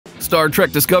Star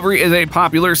Trek Discovery is a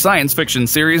popular science fiction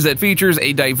series that features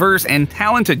a diverse and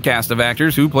talented cast of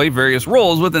actors who play various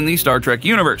roles within the Star Trek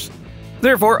universe.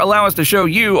 Therefore, allow us to show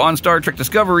you on Star Trek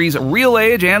Discovery's real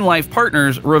age and life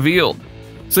partners revealed.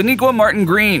 Sonequa Martin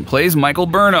Green plays Michael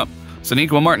Burnham.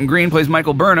 Sonequa Martin Green plays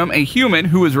Michael Burnham, a human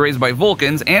who was raised by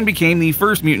Vulcans and became the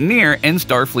first mutineer in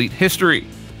Starfleet history.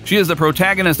 She is the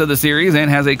protagonist of the series and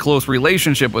has a close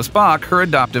relationship with Spock, her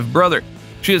adoptive brother.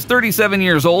 She is 37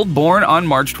 years old, born on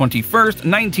March 21,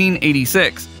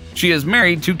 1986. She is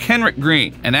married to Kenrick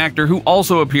Green, an actor who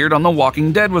also appeared on The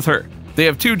Walking Dead with her. They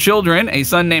have 2 children, a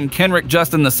son named Kenrick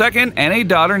Justin II and a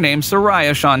daughter named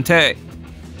Soraya Shantae.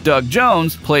 Doug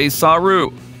Jones plays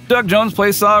Saru. Doug Jones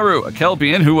plays Saru, a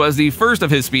Kelpian who was the first of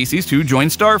his species to join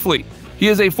Starfleet. He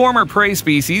is a former prey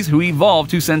species who evolved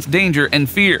to sense danger and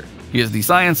fear. He is the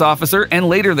science officer and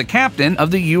later the captain of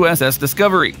the USS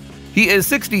Discovery. He is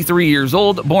 63 years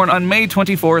old, born on May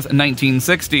 24,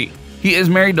 1960. He is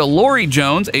married to Lori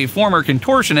Jones, a former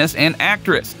contortionist and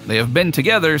actress. They have been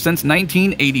together since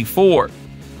 1984.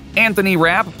 Anthony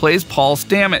Rapp plays Paul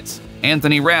Stamets.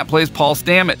 Anthony Rapp plays Paul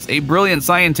Stamets, a brilliant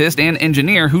scientist and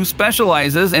engineer who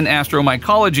specializes in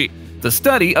astromycology, the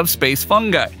study of space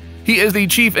fungi. He is the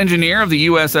chief engineer of the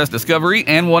USS Discovery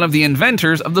and one of the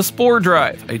inventors of the Spore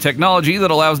Drive, a technology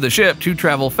that allows the ship to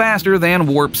travel faster than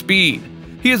warp speed.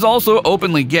 He is also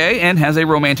openly gay and has a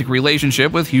romantic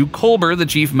relationship with Hugh Colber, the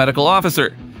chief medical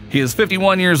officer. He is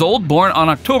 51 years old, born on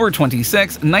October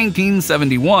 26,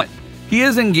 1971. He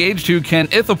is engaged to Ken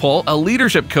Ithapol, a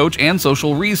leadership coach and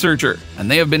social researcher,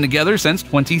 and they have been together since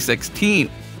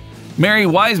 2016. Mary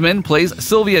Wiseman plays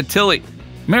Sylvia Tilly.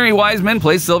 Mary Wiseman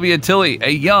plays Sylvia Tilly, a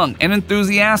young and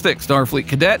enthusiastic Starfleet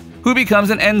cadet who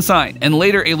becomes an ensign and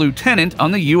later a lieutenant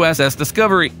on the USS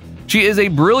Discovery. She is a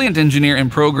brilliant engineer and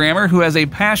programmer who has a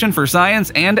passion for science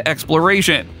and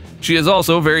exploration. She is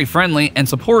also very friendly and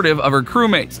supportive of her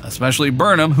crewmates, especially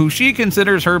Burnham, who she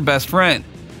considers her best friend.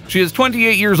 She is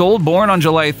 28 years old, born on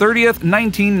July 30,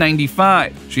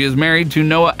 1995. She is married to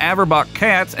Noah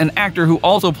Averbach-Katz, an actor who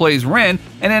also plays Ren,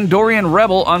 an Andorian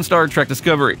rebel on Star Trek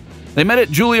Discovery. They met at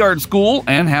Juilliard School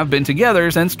and have been together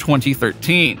since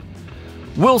 2013.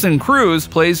 Wilson Cruz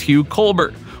plays Hugh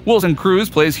Colber. Wilson Cruz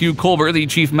plays Hugh Colber, the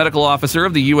chief medical officer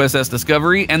of the USS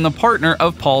Discovery and the partner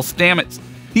of Paul Stamets.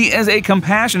 He is a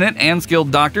compassionate and skilled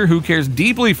doctor who cares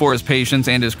deeply for his patients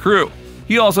and his crew.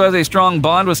 He also has a strong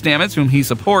bond with Stamets, whom he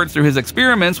supports through his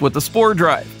experiments with the Spore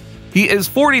Drive. He is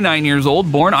 49 years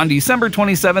old, born on December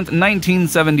 27,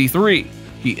 1973.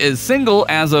 He is single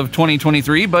as of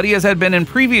 2023, but he has been in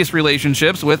previous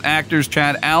relationships with actors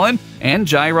Chad Allen and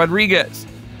Jai Rodriguez.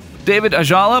 David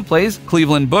Ajala plays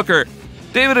Cleveland Booker.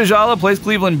 David Ajala plays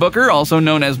Cleveland Booker, also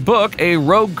known as Book, a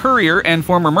rogue courier and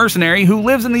former mercenary who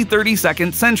lives in the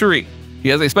 32nd century. He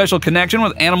has a special connection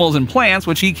with animals and plants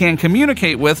which he can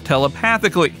communicate with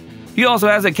telepathically. He also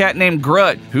has a cat named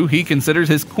Grudge, who he considers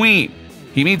his queen.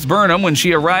 He meets Burnham when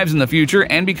she arrives in the future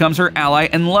and becomes her ally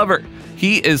and lover.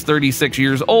 He is 36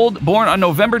 years old, born on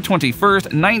November 21,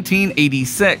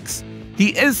 1986. He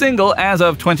is single as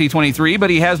of 2023, but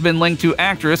he has been linked to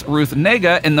actress Ruth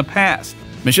Negga in the past.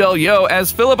 Michelle Yeoh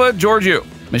as Philippa Georgiou.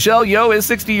 Michelle Yeoh is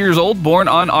 60 years old, born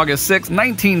on August 6,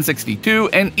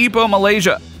 1962 in Ipoh,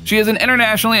 Malaysia. She is an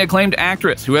internationally acclaimed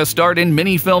actress who has starred in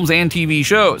many films and TV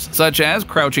shows, such as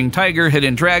Crouching Tiger,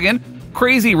 Hidden Dragon,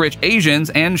 Crazy Rich Asians,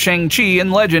 and Shang-Chi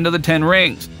and Legend of the Ten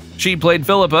Rings. She played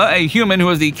Philippa, a human who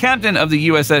was the captain of the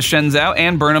USS Shenzhou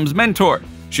and Burnham's mentor.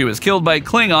 She was killed by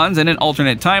Klingons in an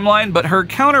alternate timeline, but her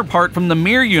counterpart from the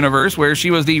Mirror universe, where she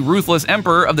was the ruthless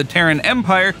emperor of the Terran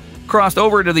Empire, crossed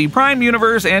over to the Prime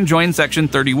universe and joined Section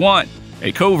 31,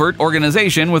 a covert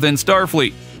organization within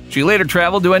Starfleet. She later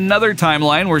traveled to another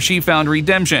timeline where she found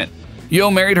redemption.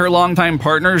 Yeoh married her longtime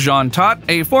partner Jean Todt,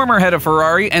 a former head of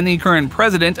Ferrari and the current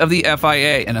president of the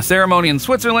FIA, in a ceremony in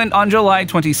Switzerland on July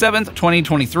 27,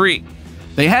 2023.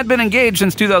 They had been engaged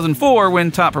since 2004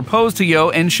 when Todt proposed to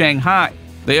Yeoh in Shanghai.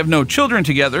 They have no children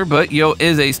together, but Yeoh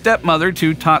is a stepmother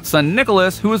to Todt's son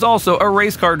Nicholas, who is also a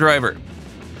race car driver.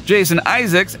 Jason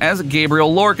Isaacs as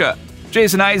Gabriel Lorca.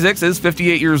 Jason Isaacs is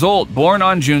 58 years old, born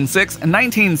on June 6,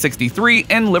 1963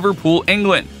 in Liverpool,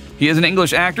 England. He is an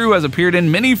English actor who has appeared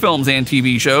in many films and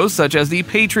TV shows such as The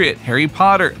Patriot, Harry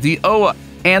Potter, The Oa,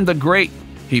 and The Great.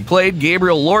 He played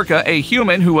Gabriel Lorca, a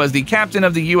human who was the captain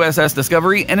of the USS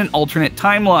Discovery in an alternate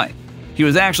timeline. He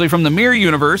was actually from the Mirror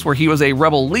universe, where he was a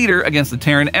rebel leader against the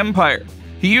Terran Empire.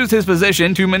 He used his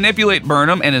position to manipulate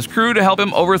Burnham and his crew to help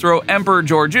him overthrow Emperor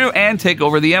Georgiou and take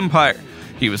over the Empire.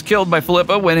 He was killed by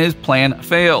Philippa when his plan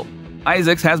failed.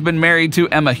 Isaacs has been married to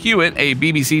Emma Hewitt, a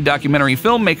BBC documentary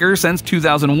filmmaker, since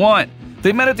 2001.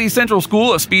 They met at the Central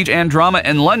School of Speech and Drama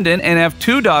in London and have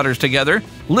 2 daughters together,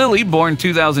 Lily, born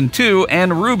 2002,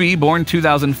 and Ruby, born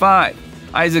 2005.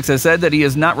 Isaacs has said that he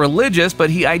is not religious, but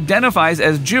he identifies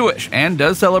as Jewish and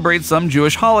does celebrate some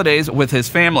Jewish holidays with his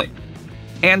family.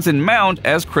 Anson Mount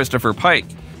as Christopher Pike.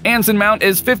 Anson Mount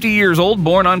is 50 years old,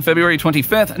 born on February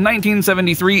 25,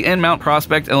 1973 in Mount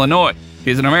Prospect, Illinois.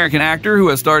 He is an American actor who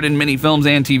has starred in many films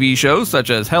and TV shows such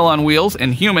as Hell on Wheels,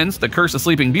 Inhumans, The Curse of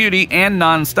Sleeping Beauty, and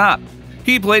Non-Stop.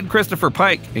 He played Christopher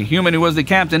Pike, a human who was the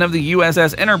captain of the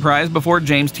USS Enterprise before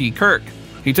James T. Kirk.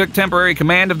 He took temporary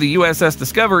command of the USS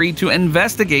Discovery to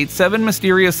investigate 7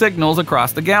 mysterious signals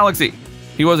across the galaxy.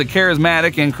 He was a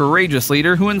charismatic and courageous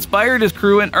leader who inspired his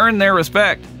crew and earned their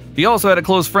respect. He also had a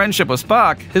close friendship with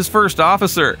Spock, his first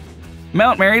officer.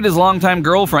 Mount married his longtime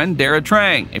girlfriend, Dara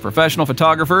Trang, a professional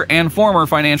photographer and former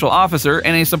financial officer,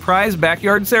 in a surprise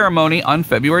backyard ceremony on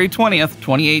February 20,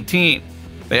 2018.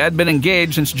 They had been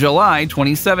engaged since July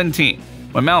 2017,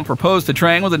 when Mount proposed to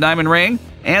Trang with a diamond ring,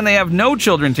 and they have no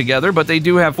children together, but they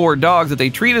do have 4 dogs that they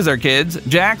treat as their kids: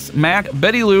 Jax, Mac,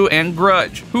 Betty Lou, and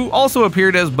Grudge, who also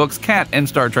appeared as Book's cat in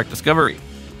Star Trek Discovery.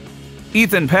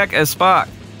 Ethan Peck as Spock.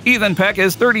 Ethan Peck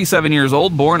is 37 years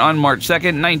old, born on March 2,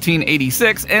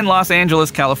 1986 in Los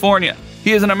Angeles, California.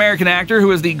 He is an American actor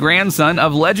who is the grandson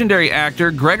of legendary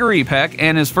actor Gregory Peck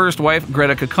and his first wife,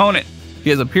 Greta Kekkonen. He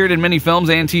has appeared in many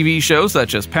films and TV shows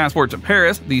such as Passport to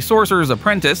Paris, The Sorcerer's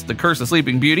Apprentice, The Curse of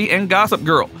Sleeping Beauty, and Gossip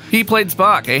Girl. He played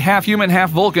Spock, a half-human,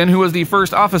 half-Vulcan who was the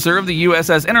first officer of the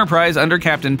USS Enterprise under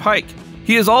Captain Pike.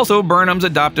 He is also Burnham's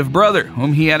adoptive brother,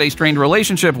 whom he had a strained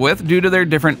relationship with due to their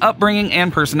different upbringing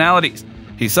and personalities.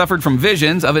 He suffered from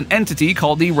visions of an entity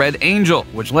called the Red Angel,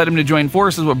 which led him to join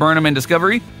forces with Burnham in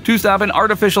Discovery to stop an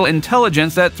artificial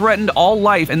intelligence that threatened all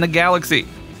life in the galaxy.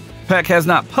 Peck has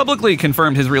not publicly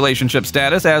confirmed his relationship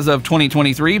status as of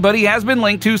 2023, but he has been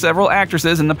linked to several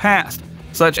actresses in the past,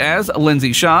 such as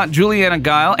Lindsay Shaw, Juliana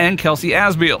Guile, and Kelsey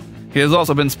Asbiel. He has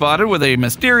also been spotted with a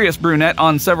mysterious brunette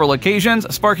on several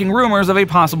occasions, sparking rumors of a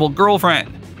possible girlfriend.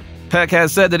 Peck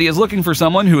has said that he is looking for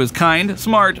someone who is kind,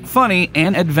 smart, funny,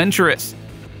 and adventurous.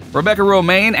 Rebecca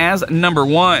Romijn as Number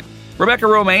 1. Rebecca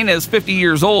Romijn is 50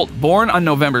 years old, born on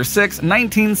November 6,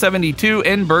 1972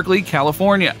 in Berkeley,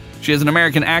 California. She is an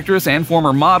American actress and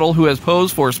former model who has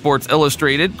posed for Sports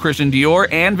Illustrated, Christian Dior,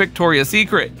 and Victoria's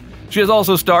Secret. She has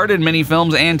also starred in many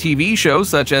films and TV shows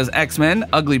such as X-Men,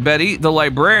 Ugly Betty, The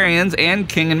Librarians, and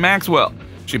King and Maxwell.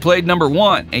 She played Number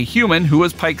 1, a human who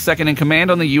was Pike's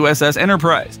second-in-command on the USS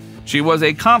Enterprise. She was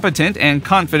a competent and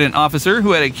confident officer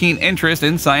who had a keen interest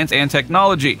in science and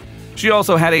technology. She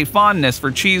also had a fondness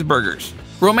for cheeseburgers.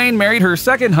 Romijn married her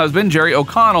second husband, Jerry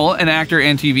O'Connell, an actor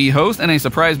and TV host, in a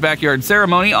surprise backyard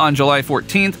ceremony on July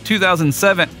 14,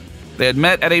 2007. They had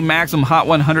met at a Maxim Hot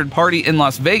 100 party in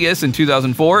Las Vegas in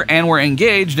 2004 and were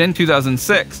engaged in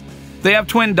 2006. They have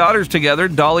twin daughters together,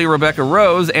 Dolly Rebecca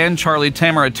Rose and Charlie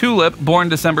Tamara Tulip, born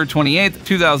December 28,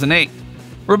 2008.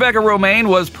 Rebecca Romijn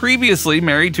was previously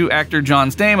married to actor John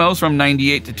Stamos from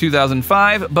 1998 to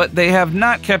 2005, but they have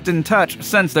not kept in touch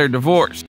since their divorce.